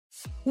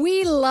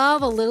We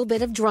love a little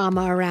bit of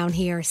drama around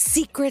here.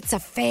 Secrets,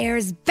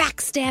 affairs,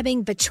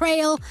 backstabbing,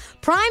 betrayal.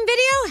 Prime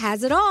Video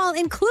has it all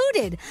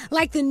included,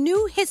 like the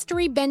new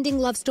history-bending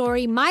love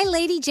story, My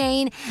Lady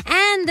Jane,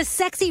 and the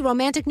sexy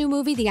romantic new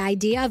movie, The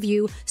Idea of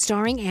You,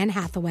 starring Anne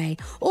Hathaway.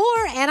 Or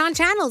add-on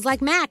channels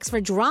like Max for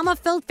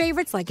drama-filled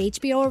favorites like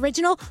HBO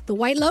original, The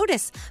White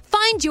Lotus.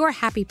 Find your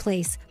happy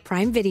place.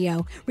 Prime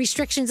Video.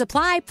 Restrictions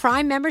apply.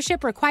 Prime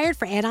membership required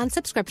for add-on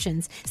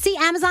subscriptions. See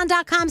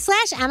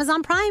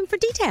Amazon.com/Amazon Prime for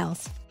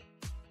details.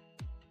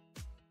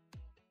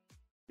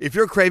 If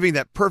you're craving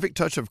that perfect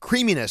touch of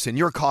creaminess in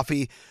your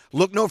coffee,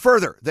 look no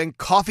further than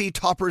Coffee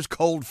Topper's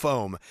Cold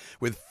Foam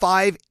with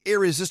 5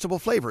 irresistible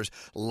flavors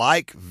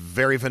like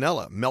very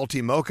vanilla,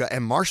 melty mocha,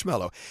 and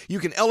marshmallow. You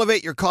can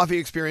elevate your coffee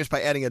experience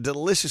by adding a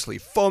deliciously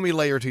foamy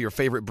layer to your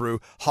favorite brew,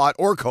 hot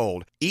or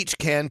cold. Each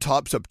can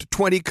tops up to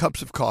 20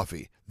 cups of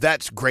coffee.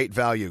 That's great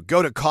value.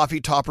 Go to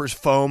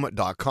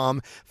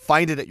coffeetoppersfoam.com,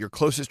 find it at your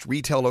closest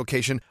retail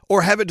location,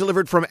 or have it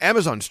delivered from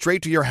Amazon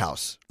straight to your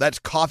house. That's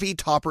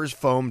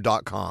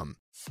coffeetoppersfoam.com.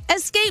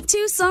 Escape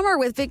to summer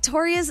with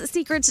Victoria's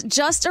Secret's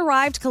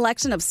just-arrived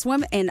collection of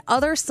swim and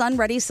other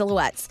sun-ready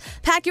silhouettes.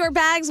 Pack your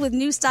bags with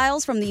new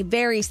styles from the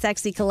Very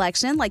Sexy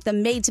collection, like the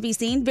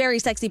made-to-be-seen Very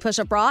Sexy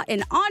push-up bra,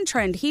 and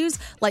on-trend hues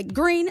like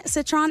green,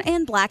 citron,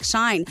 and black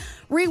shine.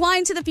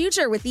 Rewind to the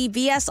future with the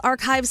VS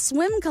Archive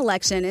Swim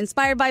collection,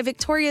 inspired by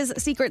Victoria's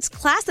Secret's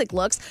classic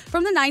looks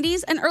from the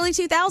 90s and early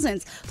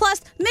 2000s. Plus,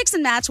 mix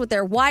and match with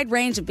their wide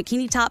range of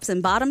bikini tops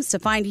and bottoms to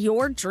find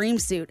your dream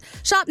suit.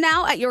 Shop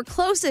now at your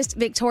closest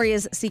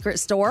Victoria's Secret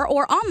store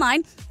or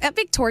online at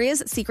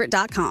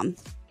victoriassecret.com.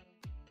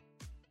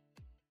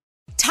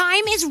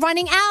 Time is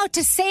running out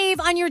to save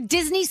on your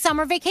Disney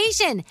summer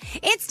vacation.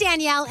 It's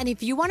Danielle, and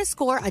if you want to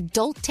score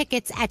adult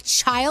tickets at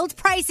child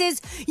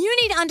prices, you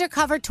need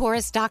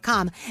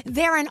undercovertourist.com.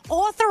 They're an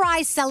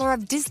authorized seller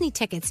of Disney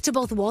tickets to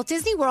both Walt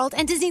Disney World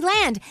and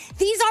Disneyland.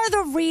 These are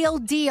the real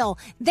deal.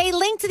 They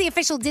link to the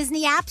official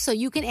Disney app so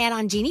you can add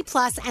on Genie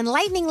Plus and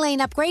Lightning Lane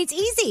upgrades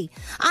easy.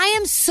 I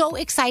am so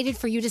excited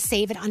for you to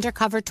save at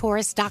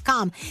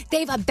undercovertourist.com.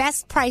 They've a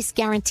best price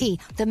guarantee.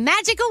 The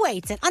magic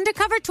awaits at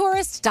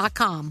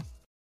undercovertourist.com.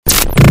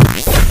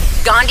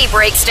 Gandhi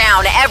breaks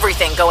down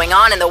everything going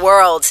on in the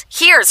world.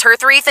 Here's her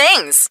 3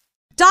 things.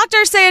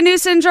 Doctors say a new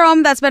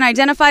syndrome that's been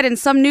identified in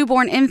some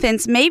newborn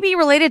infants may be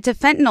related to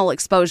fentanyl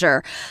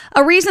exposure.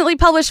 A recently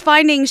published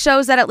finding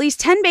shows that at least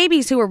 10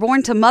 babies who were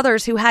born to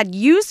mothers who had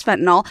used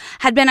fentanyl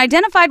had been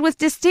identified with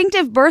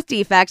distinctive birth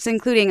defects,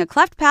 including a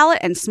cleft palate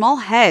and small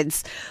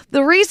heads.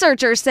 The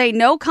researchers say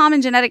no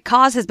common genetic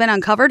cause has been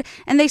uncovered,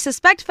 and they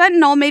suspect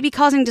fentanyl may be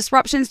causing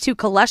disruptions to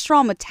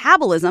cholesterol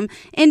metabolism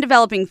in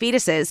developing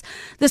fetuses.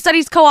 The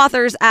study's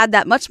co-authors add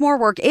that much more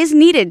work is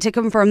needed to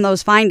confirm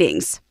those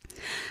findings.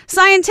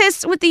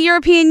 Scientists with the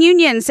European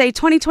Union say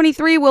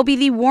 2023 will be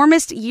the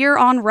warmest year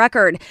on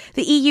record.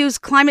 The EU's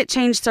climate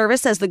change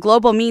service says the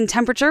global mean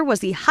temperature was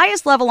the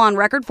highest level on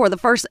record for the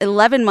first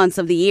 11 months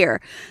of the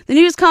year. The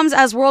news comes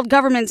as world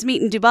governments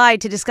meet in Dubai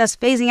to discuss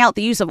phasing out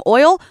the use of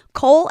oil,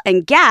 coal,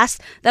 and gas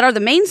that are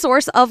the main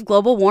source of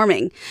global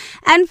warming.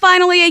 And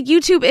finally, a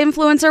YouTube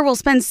influencer will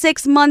spend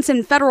 6 months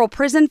in federal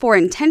prison for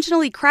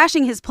intentionally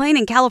crashing his plane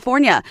in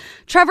California.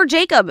 Trevor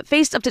Jacob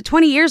faced up to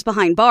 20 years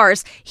behind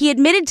bars. He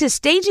admitted to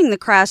staging the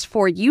crash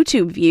for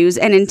YouTube views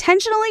and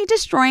intentionally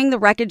destroying the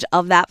wreckage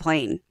of that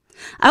plane.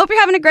 I hope you're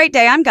having a great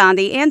day. I'm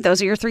Gandhi, and those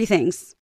are your 3 things.